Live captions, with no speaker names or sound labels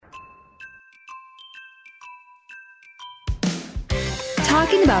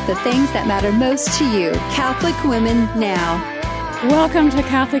talking about the things that matter most to you. Catholic Women Now. Welcome to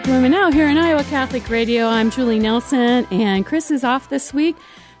Catholic Women Now here in Iowa Catholic Radio. I'm Julie Nelson, and Chris is off this week.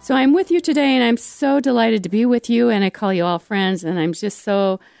 So I'm with you today, and I'm so delighted to be with you, and I call you all friends, and I'm just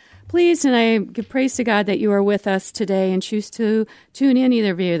so pleased, and I give praise to God that you are with us today and choose to tune in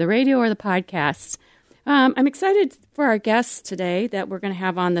either via the radio or the podcast. I'm excited for our guests today that we're going to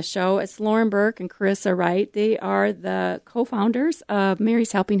have on the show. It's Lauren Burke and Carissa Wright. They are the co-founders of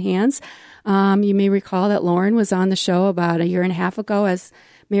Mary's Helping Hands. You may recall that Lauren was on the show about a year and a half ago as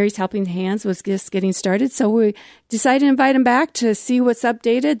Mary's Helping Hands was just getting started. So we decided to invite them back to see what's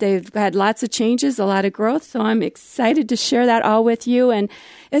updated. They've had lots of changes, a lot of growth. So I'm excited to share that all with you. And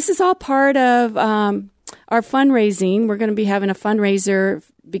this is all part of our fundraising. We're going to be having a fundraiser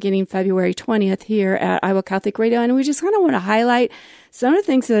beginning February 20th here at Iowa Catholic Radio. And we just kind of want to highlight some of the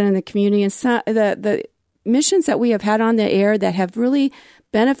things that are in the community and some, the missions that we have had on the air that have really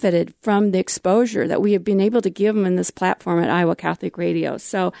benefited from the exposure that we have been able to give them in this platform at Iowa Catholic Radio.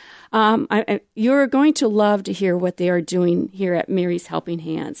 So you're going to love to hear what they are doing here at Mary's Helping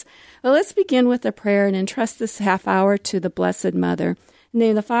Hands. Well, let's begin with a prayer and entrust this half hour to the Blessed Mother. In the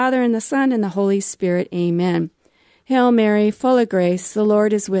name of the Father, and the Son, and the Holy Spirit. Amen. Hail Mary, full of grace, the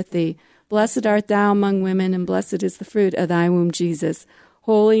Lord is with thee. Blessed art thou among women, and blessed is the fruit of thy womb, Jesus.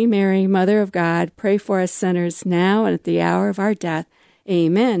 Holy Mary, Mother of God, pray for us sinners now and at the hour of our death.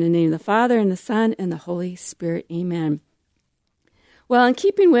 Amen. In the name of the Father, and the Son, and the Holy Spirit. Amen. Well, in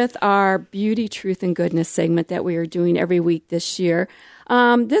keeping with our Beauty, Truth, and Goodness segment that we are doing every week this year,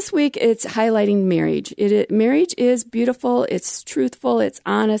 this week it's highlighting marriage. Marriage is beautiful, it's truthful, it's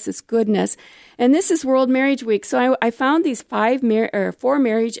honest, it's goodness. And this is World Marriage Week. So I found these 4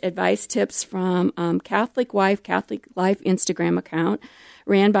 marriage advice tips from Catholic Life Instagram account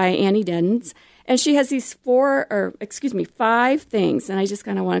ran by Annie Dennens. And she has these 5 things. And I just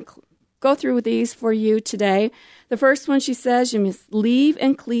kind of want to go through these for you today. The first one, she says, you must leave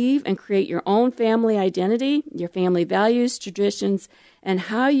and cleave and create your own family identity, your family values, traditions, and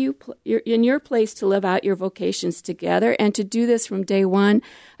how you're in your place to live out your vocations together, and to do this from day one.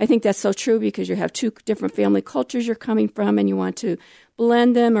 I think that's so true because you have 2 different family cultures you're coming from, and you want to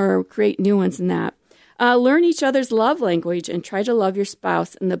blend them or create new ones in that. Learn each other's love language and try to love your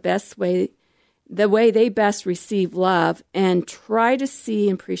spouse in the way they best receive love, and try to see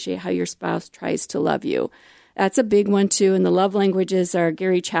and appreciate how your spouse tries to love you. That's a big one, too. And the love languages are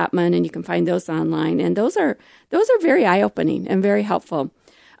Gary Chapman, and you can find those online. And those are very eye-opening and very helpful.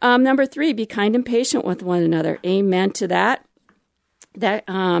 Number 3, be kind and patient with one another. Amen to that.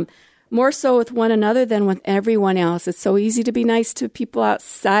 More so with one another than with everyone else. It's so easy to be nice to people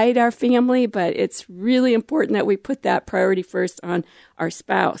outside our family, but it's really important that we put that priority first on our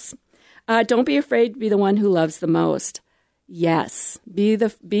spouse. Don't be afraid to be the one who loves the most. Yes, be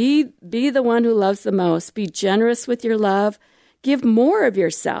the one who loves the most. Be generous with your love. Give more of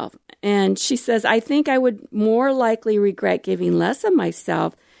yourself. And she says, I think I would more likely regret giving less of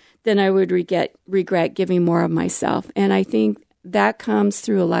myself than I would regret giving more of myself. And I think that comes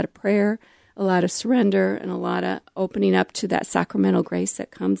through a lot of prayer, a lot of surrender, and a lot of opening up to that sacramental grace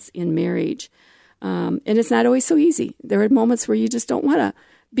that comes in marriage. And it's not always so easy. There are moments where you just don't want to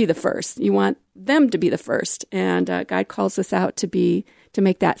be the first. You want them to be the first. And God calls us out to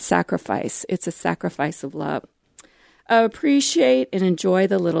make that sacrifice. It's a sacrifice of love. Appreciate and enjoy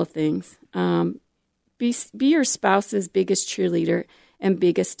the little things. Be your spouse's biggest cheerleader and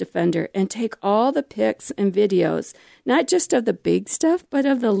biggest defender, and take all the pics and videos, not just of the big stuff, but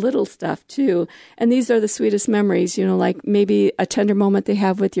of the little stuff too. And these are the sweetest memories, like maybe a tender moment they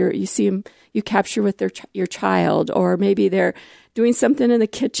have with you see them, you capture with your child, or maybe they're doing something in the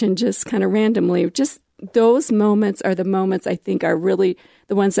kitchen just kind of randomly. Just those moments are the moments I think are really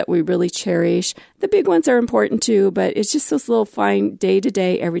the ones that we really cherish. The big ones are important too, but it's just those little fine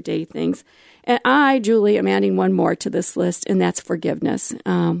day-to-day, everyday things. And I, Julie, am adding one more to this list, and that's forgiveness.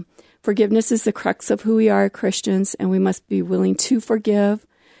 Forgiveness is the crux of who we are as Christians, and we must be willing to forgive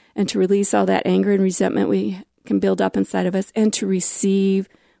and to release all that anger and resentment we can build up inside of us, and to receive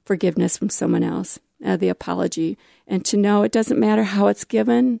forgiveness from someone else, the apology, and to know it doesn't matter how it's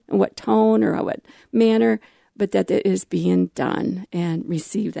given, and what tone or what manner, but that it is being done, and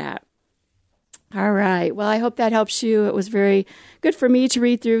receive that. All right. Well, I hope that helps you. It was very good for me to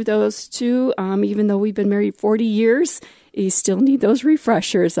read through those 2. Even though we've been married 40 years, you still need those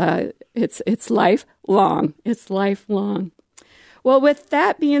refreshers. It's lifelong. It's lifelong. Well, with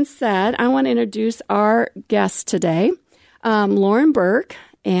that being said, I want to introduce our guests today, Lauren Burke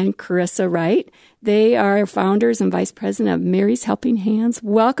and Carissa Wright. They are founders and vice president of Mary's Helping Hands.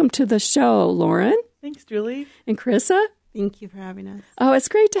 Welcome to the show, Lauren. Thanks, Julie. And Carissa. Thank you for having us. Oh, it's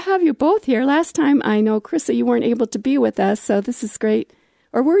great to have you both here. Last time, I know, Krista, you weren't able to be with us, so this is great.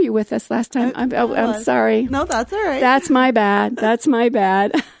 Or were you with us last time? I'm sorry. No, that's all right. That's my bad. That's my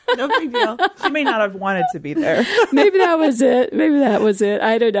bad. No big deal. She may not have wanted to be there. Maybe that was it.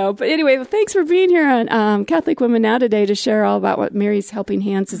 I don't know. But anyway, well, thanks for being here on Catholic Women Now today to share all about what Mary's Helping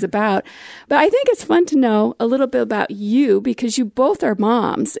Hands is about. But I think it's fun to know a little bit about you because you both are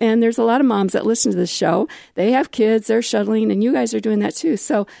moms, and there's a lot of moms that listen to this show. They have kids, they're shuttling, and you guys are doing that too.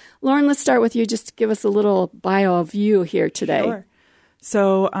 So, Lauren, let's start with you. Just give us a little bio of you here today. Sure.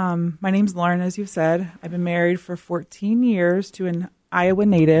 So my name's Lauren, as you've said. I've been married for 14 years to an Iowa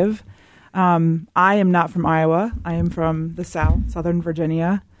native. I am not from Iowa. I am from the South, Southern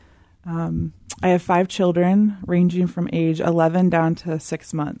Virginia. I have 5 children ranging from age 11 down to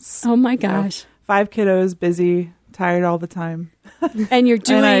 6 months. Oh, my gosh. So 5 kiddos, busy, tired all the time. And you're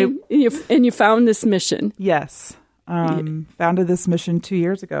doing, and you found this mission. Yes. Founded this mission 2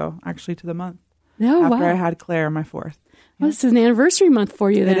 years ago, actually to the month. Oh, after wow. I had Claire, my 4th. Well, this is an anniversary month for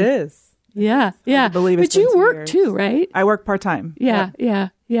you then. It is. Yeah. I believe it's but you been 2 work years. too, right? I work part-time. Yeah.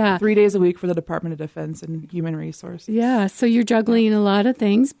 3 days a week for the Department of Defense and Human Resources. Yeah, so you're juggling a lot of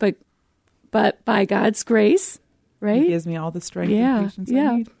things, but by God's grace, right? He gives me all the strength and patience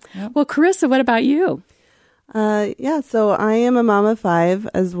I need. Yep. Well, Carissa, what about you? So I am a mom of 5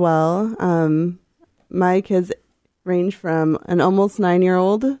 as well. My kids range from an almost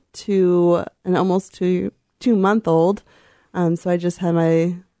 9-year-old to an almost 2-month-old. So I just had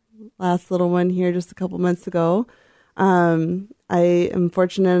my last little one here just a couple months ago. I am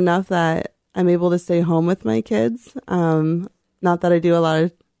fortunate enough that I'm able to stay home with my kids. Not that I do a lot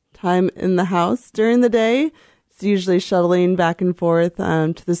of time in the house during the day. It's usually shuttling back and forth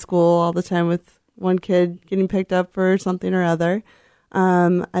to the school all the time with one kid getting picked up for something or other.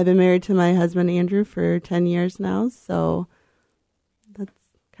 I've been married to my husband, Andrew, for 10 years now. So that's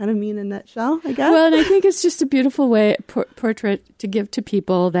kind of me in a nutshell, I guess. Well, and I think it's just a beautiful portrait to give to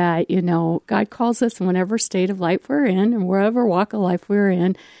people that, God calls us in whatever state of life we're in and wherever walk of life we're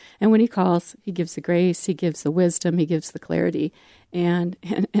in. And when he calls, he gives the grace, he gives the wisdom, he gives the clarity and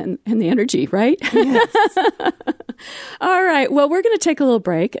the energy, right? Yes. All right. Well, we're going to take a little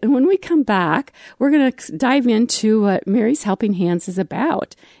break. And when we come back, we're going to dive into what Mary's Helping Hands is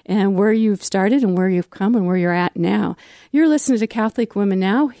about and where you've started and where you've come and where you're at now. You're listening to Catholic Women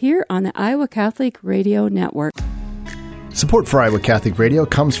Now here on the Iowa Catholic Radio Network. Support for Iowa Catholic Radio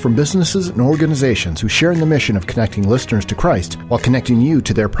comes from businesses and organizations who share in the mission of connecting listeners to Christ while connecting you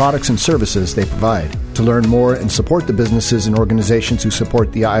to their products and services they provide. To learn more and support the businesses and organizations who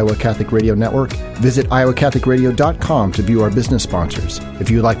support the Iowa Catholic Radio Network, visit iowacatholicradio.com to view our business sponsors. If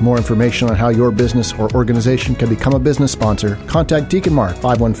you would like more information on how your business or organization can become a business sponsor, contact Deacon Mark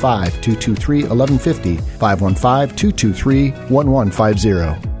 515-223-1150,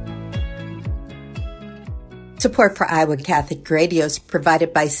 515-223-1150. Support for Iowa Catholic Radio is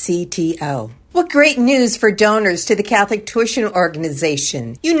provided by CTO. What great news for donors to the Catholic Tuition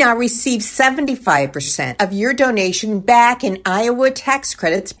Organization. You now receive 75% of your donation back in Iowa tax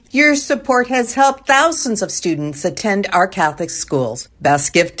credits. Your support has helped thousands of students attend our Catholic schools.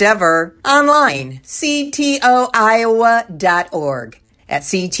 Best gift ever. Online, ctoiowa.org. At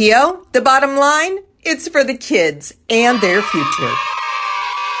CTO, the bottom line, it's for the kids and their future.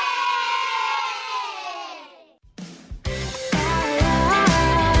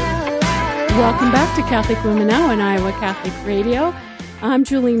 Welcome back to Catholic Women Now on Iowa Catholic Radio. I'm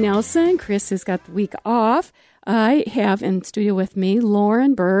Julie Nelson. Chris has got the week off. I have in studio with me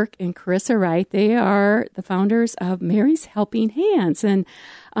Lauren Burke and Carissa Wright. They are the founders of Mary's Helping Hands. And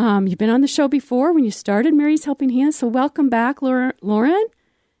you've been on the show before when you started Mary's Helping Hands. So welcome back, Lauren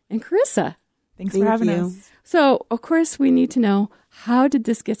and Carissa. Thanks for having us. So, of course, we need to know, how did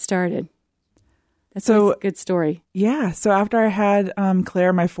this get started? That's a good story. Yeah. So after I had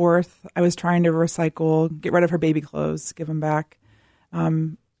Claire, my 4th, I was trying to recycle, get rid of her baby clothes, give them back.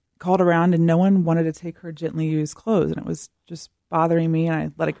 Called around and no one wanted to take her gently used clothes. And it was just bothering me and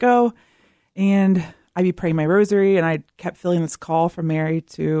I let it go. And I'd be praying my rosary and I kept feeling this call from Mary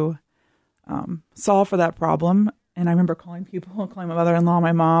to solve for that problem. And I remember calling my mother-in-law,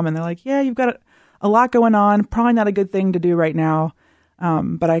 my mom, and they're like, yeah, you've got a lot going on. Probably not a good thing to do right now.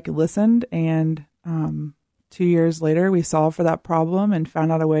 But I listened and 2 years later, we solved for that problem and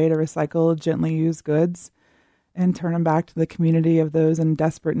found out a way to recycle gently used goods and turn them back to the community of those in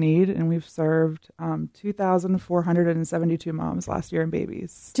desperate need. And we've served 2,472 moms last year and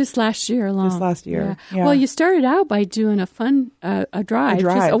babies. Just last year alone. Just last year. Yeah. Yeah. Well, you started out by doing a fun drive.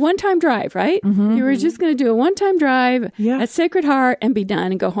 Just a one-time drive, right? Mm-hmm. You were just going to do a one-time drive at Sacred Heart and be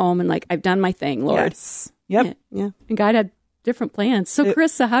done and go home and I've done my thing, Lord. Yep. Yeah. And God had different plans. So,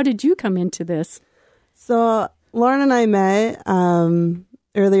 Carissa, how did you come into this? So Lauren and I met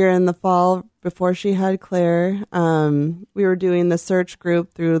earlier in the fall before she had Claire. We were doing the search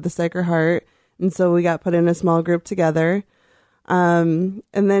group through the Sacred Heart, and so we got put in a small group together. And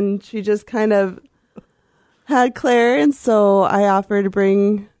then she just kind of had Claire, and so I offered to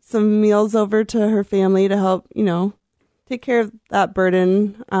bring some meals over to her family to help, take care of that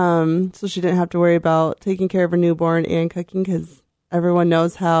burden, so she didn't have to worry about taking care of her newborn and cooking, because everyone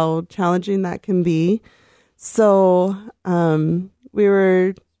knows how challenging that can be. So we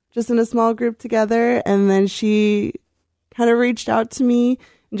were just in a small group together, and then she kind of reached out to me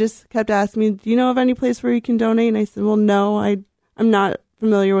and just kept asking me, do you know of any place where you can donate? And I said, well, no, I'm not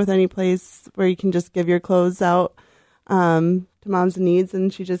familiar with any place where you can just give your clothes out to moms in needs.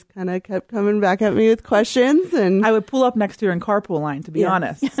 And she just kind of kept coming back at me with questions. And I would pull up next to her in carpool line, to be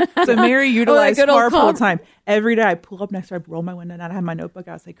honest. So Mary utilized carpool time. Every day I'd pull up next to her, I'd roll my window down, I had my notebook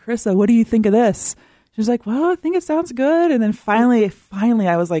out, I'd say, Carissa, what do you think of this? She was like, well, I think it sounds good. And then finally,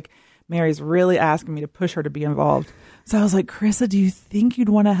 I was like, Mary's really asking me to push her to be involved. So I was like, Carissa, do you think you'd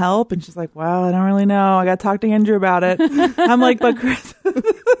want to help? And she's like, well, I don't really know. I got to talk to Andrew about it. I'm like, but Carissa.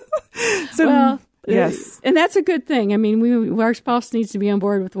 Yes. And that's a good thing. I mean, our spouse needs to be on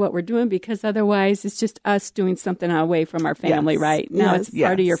board with what we're doing, because otherwise it's just us doing something away from our family, right? Now it's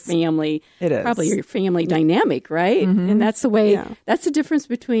part of your family. It is. Probably your family dynamic, right? Mm-hmm. And that's the way, that's the difference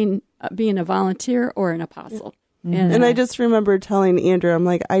between being a volunteer or an apostle. Mm-hmm. And I just remember telling Andrew, I'm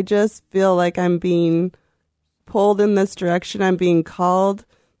like, I just feel like I'm being pulled in this direction. I'm being called.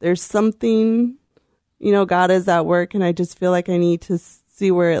 There's something, God is at work, and I just feel like I need to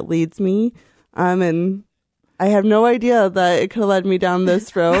see where it leads me. And I have no idea that it could have led me down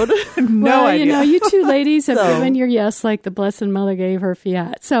this road. No idea. You two ladies have given your yes like the Blessed Mother gave her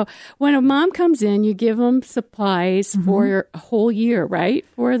fiat. So when a mom comes in, you give them supplies for a whole year, right?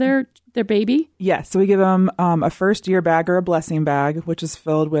 For their baby? Yes. So we give them a first year bag or a blessing bag, which is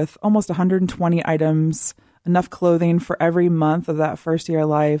filled with almost 120 items, enough clothing for every month of that first year of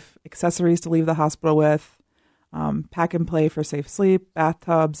life, accessories to leave the hospital with, pack and play for safe sleep,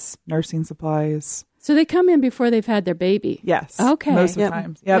 bathtubs, nursing supplies. So they come in before they've had their baby? Yes. Okay. Most of the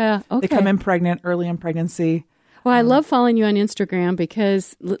time. Yep. Yeah, okay. They come in early in pregnancy. Well, I love following you on Instagram,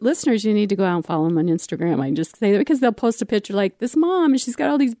 because listeners, you need to go out and follow them on Instagram. I just say that because they'll post a picture like this mom, and she's got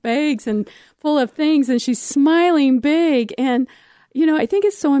all these bags and full of things, and she's smiling big. And, I think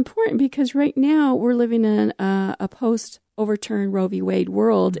it's so important, because right now we're living in a post-overturned Roe v. Wade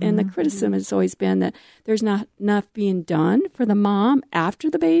world, and the criticism has always been that there's not enough being done for the mom after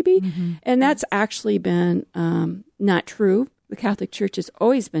the baby. And that's actually been not true. The Catholic Church has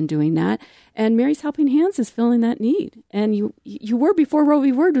always been doing that, and Mary's Helping Hands is filling that need. And you were before Roe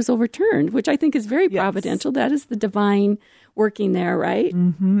v. Wade was overturned, which I think is very providential. That is the divine working there, right?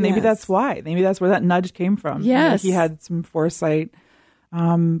 Mm-hmm. Maybe that's why. Maybe that's where that nudge came from. Yes. He had some foresight.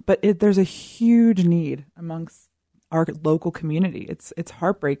 But there's a huge need amongst our local community. It's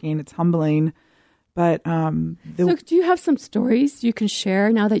heartbreaking. It's humbling. But so do you have some stories you can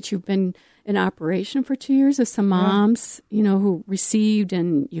share now that you've been in operation for 2 years of some moms, who received,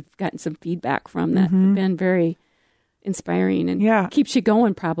 and you've gotten some feedback from that have been very inspiring and keeps you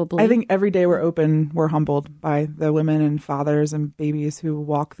going, probably? I think every day we're open, we're humbled by the women and fathers and babies who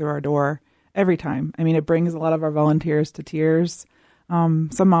walk through our door every time. I mean, it brings a lot of our volunteers to tears. Some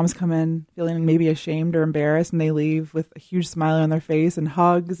moms come in feeling maybe ashamed or embarrassed, and they leave with a huge smile on their face and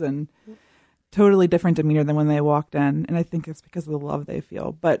hugs and totally different demeanor than when they walked in. And I think it's because of the love they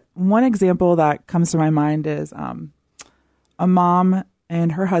feel. But one example that comes to my mind is a mom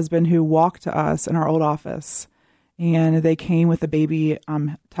and her husband who walked to us in our old office, and they came with a baby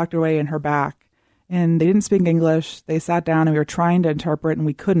tucked away in her back, and they didn't speak English. They sat down, and we were trying to interpret, and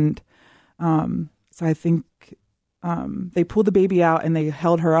we couldn't. So I think they pulled the baby out, and they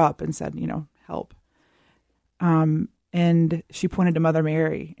held her up and said, help. And she pointed to Mother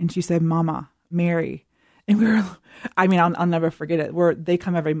Mary, and she said, Mama, Mary. And I'll never forget it. They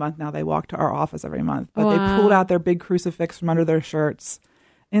come every month now. They walk to our office every month. But they pulled out their big crucifix from under their shirts.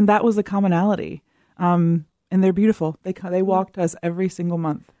 And that was the commonality. And they're beautiful. They walk to us every single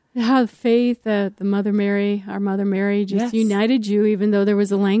month. How faith, the Mother Mary, our Mother Mary, just united you, even though there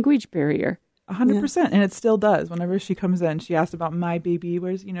was a language barrier. 100%. And it still does. Whenever she comes in, she asks about my baby.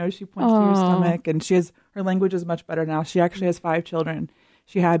 Where's, she points to your stomach. And her language is much better now. She actually has 5 children.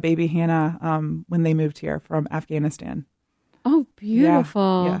 She had baby Hannah when they moved here from Afghanistan. Oh,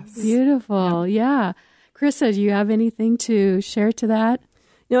 beautiful. Yeah. Yes. Beautiful. Yeah. Carissa, do you have anything to share to that?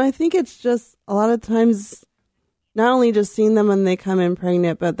 I think it's just a lot of times not only just seeing them when they come in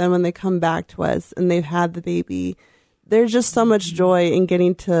pregnant, but then when they come back to us and they've had the baby, there's just so much joy in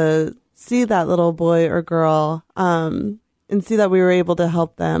getting to see that little boy or girl and see that we were able to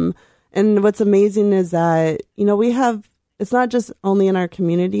help them. And what's amazing is that, we have, it's not just only in our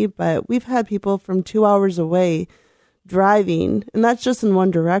community, but we've had people from 2 hours away driving, and that's just in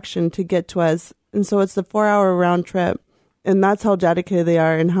one direction to get to us. And so it's the 4-hour round trip. And that's how dedicated they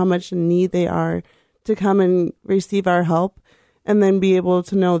are and how much in need they are to come and receive our help, and then be able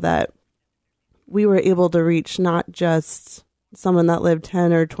to know that we were able to reach not just someone that lived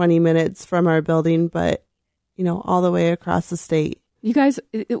 10 or 20 minutes from our building, but, all the way across the state. You guys,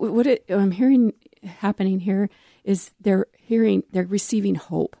 what I'm hearing happening here is they're receiving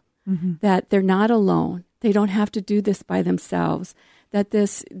hope, that they're not alone. They don't have to do this by themselves, that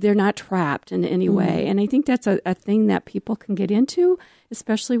they're not trapped in any way. And I think that's a thing that people can get into,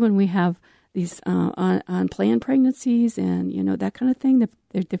 especially when we have these unplanned pregnancies and, that kind of thing, that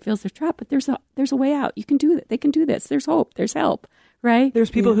they feel they're trapped. But there's a way out. You can do it. They can do this. There's hope. There's help, right?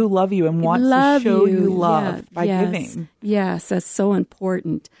 There's people who love you and want to show you love by giving. Yes, that's so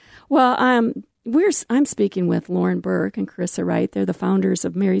important. Well, I'm speaking with Lauren Burke and Carissa Wright. They're the founders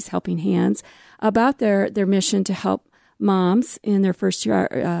of Mary's Helping Hands, about their mission to help moms in their first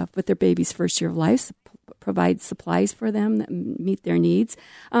year, with their baby's first year of life, provide supplies for them that meet their needs.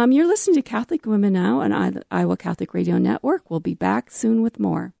 You're listening to Catholic Women Now on Iowa Catholic Radio Network. We'll be back soon with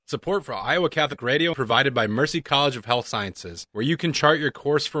more. Support for Iowa Catholic Radio provided by Mercy College of Health Sciences, where you can chart your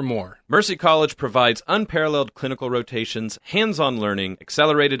course for more. Mercy College provides unparalleled clinical rotations, hands-on learning,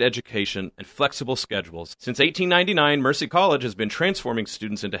 accelerated education, and flexible schedules. Since 1899, Mercy College has been transforming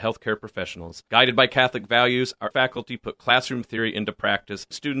students into healthcare professionals. Guided by Catholic values, our faculty put classroom theory into practice.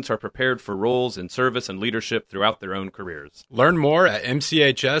 Students are prepared for roles in service and leadership throughout their own careers. Learn more at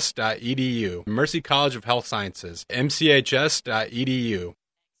mchs.edu. Mercy College of Health Sciences, mchs.edu.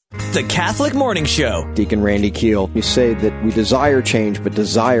 The Catholic Morning Show. Deacon Randy Keel, you say that we desire change, but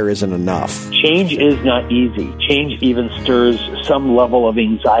desire isn't enough. Change is not easy. Change even stirs some level of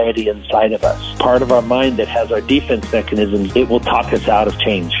anxiety inside of us. Part of our mind that has our defense mechanisms, it will talk us out of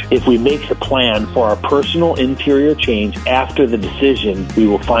change. If we make the plan for our personal interior change after the decision, we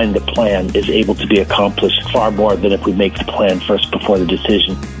will find the plan is able to be accomplished far more than if we make the plan first before the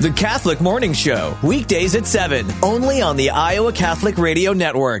decision. The Catholic Morning Show, weekdays at 7, only on the Iowa Catholic Radio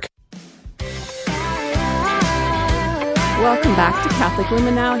Network. Welcome back to Catholic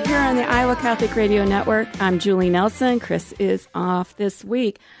Women Now here on the Iowa Catholic Radio Network. I'm Julie Nelson. Chris is off this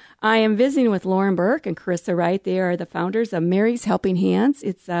week. I am visiting with Lauren Burke and Carissa Wright. They are the founders of Mary's Helping Hands.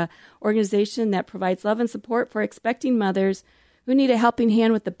 It's an organization that provides love and support for expecting mothers who need a helping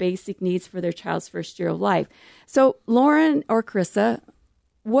hand with the basic needs for their child's first year of life. So, Lauren or Carissa,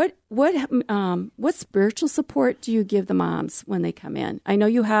 what spiritual support do you give the moms when they come in? I know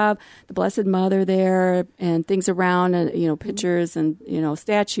you have the Blessed Mother there and things around, and pictures and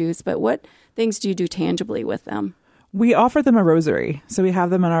statues. But what things do you do tangibly with them? We offer them a rosary. So we have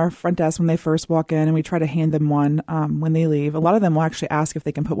them on our front desk when they first walk in, and we try to hand them one when they leave. A lot of them will actually ask if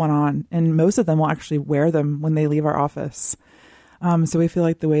they can put one on, and most of them will actually wear them when they leave our office. So we feel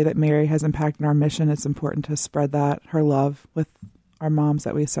like the way that Mary has impacted our mission, it's important to spread her love with our moms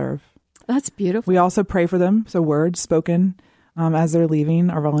that we serve. That's beautiful. We also pray for them. So words spoken as they're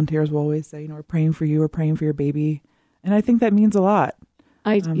leaving. Our volunteers will always say, we're praying for you. We're praying for your baby. And I think that means a lot.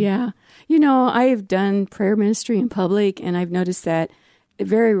 Yeah. I've done prayer ministry in public, and I've noticed that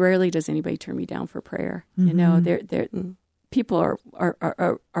very rarely does anybody turn me down for prayer. Mm-hmm. People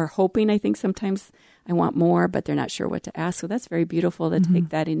are hoping. I think sometimes I want more, but they're not sure what to ask. So that's very beautiful to take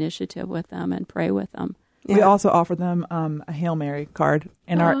that initiative with them and pray with them. Yeah. We also offer them a Hail Mary card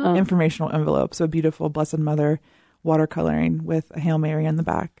in our informational envelope. So a beautiful Blessed Mother watercoloring with a Hail Mary on the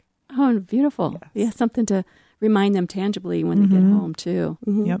back. Oh, beautiful. Yes. Yeah, something to remind them tangibly when they get home, too.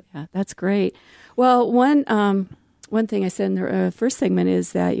 Mm-hmm. Yep. Yeah, that's great. Well, one thing I said in the first segment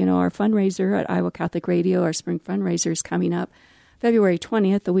is that, our fundraiser at Iowa Catholic Radio, our spring fundraiser, is coming up February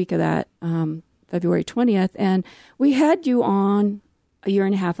 20th, the week of that, February 20th. And we had you on a year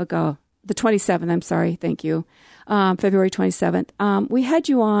and a half ago. The 27th, I'm sorry. Thank you. February 27th. We had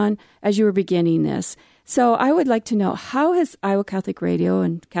you on as you were beginning this. So I would like to know, how has Iowa Catholic Radio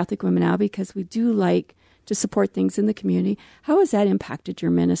and Catholic Women Now, because we do like to support things in the community, how has that impacted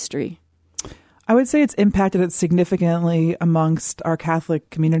your ministry? I would say it's impacted it significantly amongst our Catholic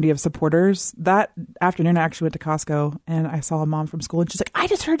community of supporters. That afternoon, I actually went to Costco and I saw a mom from school, and she's like, I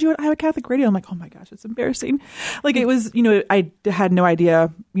just heard you on Iowa Catholic Radio. I'm like, oh my gosh, it's embarrassing. Like, it was, I had no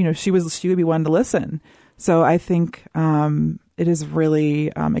idea, she would be one to listen. So I think it has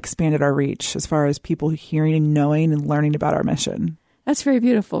really expanded our reach as far as people hearing and knowing and learning about our mission. That's very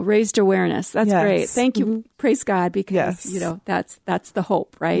beautiful. Raised awareness. That's Yes. great. Thank you. Mm-hmm. Praise God, because Yes. that's the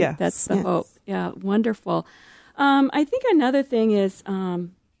hope, right? Yes. That's the Yes. hope. Yeah, wonderful. I think another thing is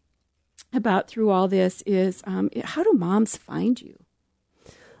about through all this is how do moms find you?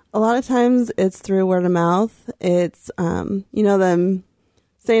 A lot of times it's through word of mouth. It's, them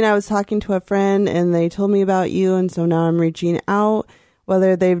saying I was talking to a friend and they told me about you. And so now I'm reaching out,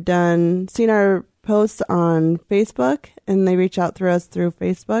 whether they've seen our posts on Facebook and they reach out through us through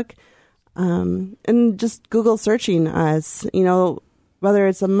Facebook, and just Google searching us, whether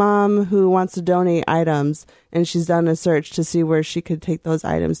it's a mom who wants to donate items and she's done a search to see where she could take those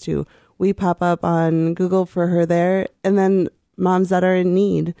items to. We pop up on Google for her there, and then moms that are in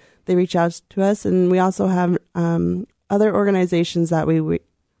need, they reach out to us. And we also have other organizations that we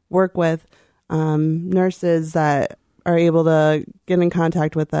work with, nurses that are able to get in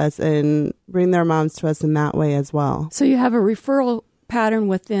contact with us and bring their moms to us in that way as well. So you have a referral pattern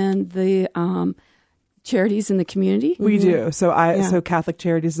within the charities in the community? We do. So Catholic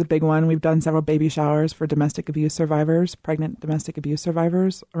Charities is a big one. We've done several baby showers for domestic abuse survivors, pregnant domestic abuse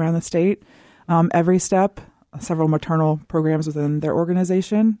survivors around the state. Every Step, several maternal programs within their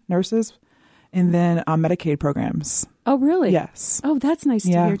organization, nurses, and then Medicaid programs. Oh, really? Yes. Oh, that's nice to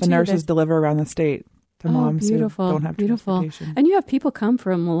hear, Yeah, the nurses deliver around the state to moms who don't have transportation. And you have people come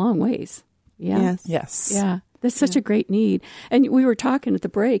from a long ways. Yeah. Yes. Yeah. That's such a great need. And we were talking at the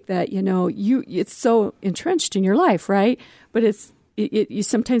break that, it's so entrenched in your life, right? But you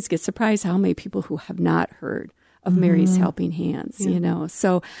sometimes get surprised how many people who have not heard of Mary's Helping Hands,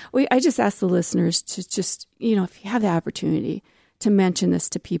 So I just ask the listeners to just, if you have the opportunity to mention this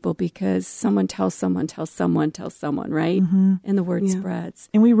to people, because someone tells someone, right? And the word spreads.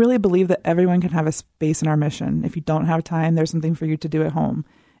 And we really believe that everyone can have a space in our mission. If you don't have time, there's something for you to do at home.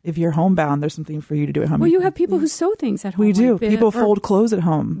 If you're homebound, there's something for you to do at home. Well, you have people who sew things at home. We do. People fold clothes at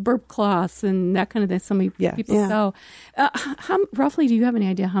home. Burp cloths and that kind of thing. So many people sew. How roughly, do you have any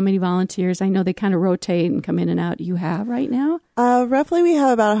idea how many volunteers? I know they kind of rotate and come in and out. You have right now? Roughly, we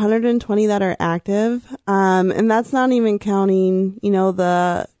have about 120 that are active. And that's not even counting,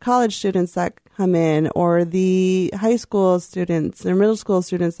 the college students that come in, or the high school students or middle school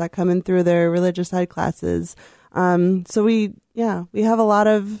students that come in through their religious ed classes. So we have a lot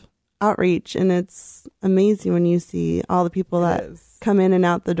of outreach, and it's amazing when you see all the people that come in and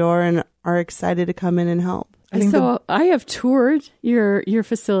out the door and are excited to come in and help. I have toured your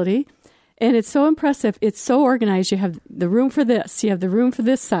facility, and it's so impressive. It's so organized. You have the room for this, you have the room for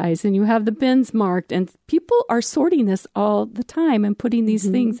this size, and you have the bins marked, and people are sorting this all the time and putting these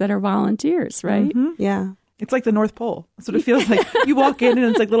things that are volunteers, right? Yeah. It's like the North Pole. That's what it feels like. You walk in and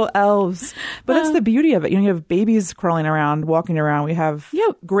it's like little elves. But that's the beauty of it. You have babies crawling around, walking around. We have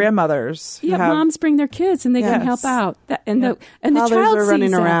grandmothers. Moms bring their kids and they can help out. And the child are running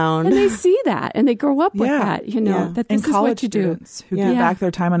sees around. And they see that and they grow up with that, that this and is college what you do. Students who give back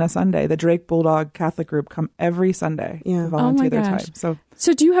their time on a Sunday. The Drake Bulldog Catholic group come every Sunday to volunteer their time.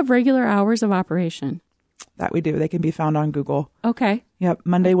 So do you have regular hours of operation? That we do. They can be found on Google. Okay. Yep.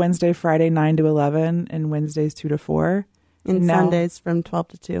 Monday, Wednesday, Friday, 9 to 11, and Wednesdays 2 to 4. And Sundays from 12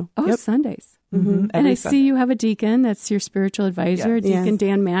 to 2. Oh, Sundays. And I see you have a deacon. That's your spiritual advisor, Deacon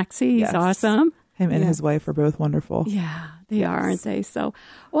Dan Maxey. He's awesome. Him and his wife are both wonderful. Yeah, they are, aren't they? So,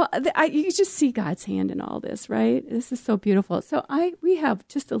 you just see God's hand in all this, right? This is so beautiful. So we have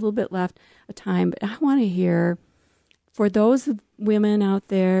just a little bit left of time, but I want to hear, for those women out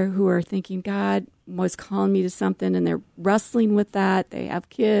there who are thinking, God was calling me to something, and they're wrestling with that. They have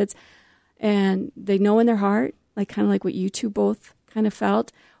kids, and they know in their heart, kind of like what you two both kind of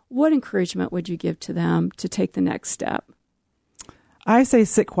felt. What encouragement would you give to them to take the next step? I say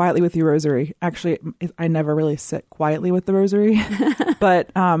sit quietly with your rosary. Actually, I never really sit quietly with the rosary,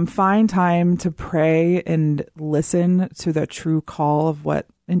 but find time to pray and listen to the true call of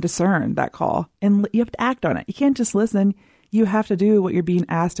and discern that call. And you have to act on it. You can't just listen. You have to do what you're being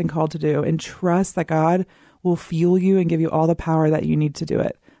asked and called to do, and trust that God will fuel you and give you all the power that you need to do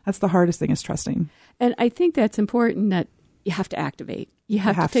it. That's the hardest thing, is trusting. And I think that's important, that you have to activate. You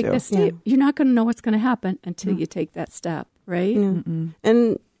have to take that step. Yeah. You're not going to know what's going to happen until you take that step, right? Yeah.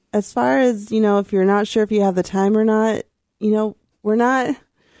 And as far as, if you're not sure if you have the time or not,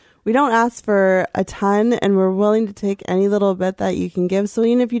 we don't ask for a ton, and we're willing to take any little bit that you can give. So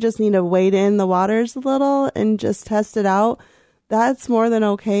even if you just need to wade in the waters a little and just test it out, that's more than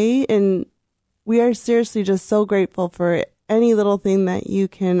okay. And we are seriously just so grateful for any little thing that you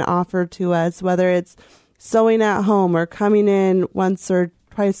can offer to us, whether it's sewing at home or coming in once or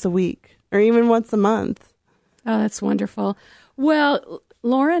twice a week or even once a month. Oh, that's wonderful. Well,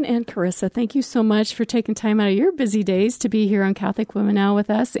 Lauren and Carissa, thank you so much for taking time out of your busy days to be here on Catholic Women Now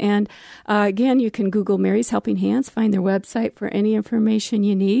with us. And again, you can Google Mary's Helping Hands, find their website for any information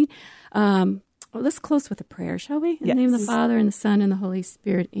you need. Let's close with a prayer, shall we? In the name of the Father, and the Son, and the Holy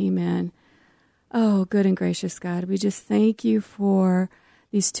Spirit. Amen. Oh, good and gracious God, we just thank you for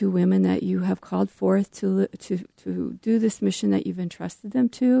these two women that you have called forth to do this mission that you've entrusted them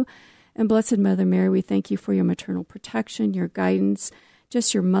to. And Blessed Mother Mary, we thank you for your maternal protection, your guidance,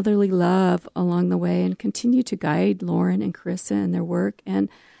 just your motherly love along the way, and continue to guide Lauren and Carissa in their work. And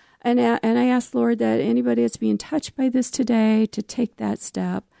I ask, Lord, that anybody that's being touched by this today to take that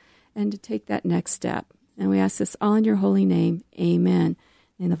step and to take that next step. And we ask this all in your holy name. Amen.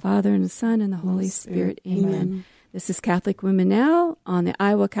 In the Father, and the Son, and the Holy Spirit. Amen. This is Catholic Women Now on the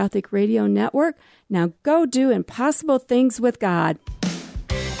Iowa Catholic Radio Network. Now go do impossible things with God.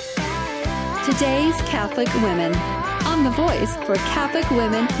 Today's Catholic Women on the voice for Catholic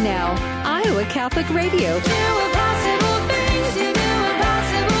Women Now, Iowa Catholic Radio.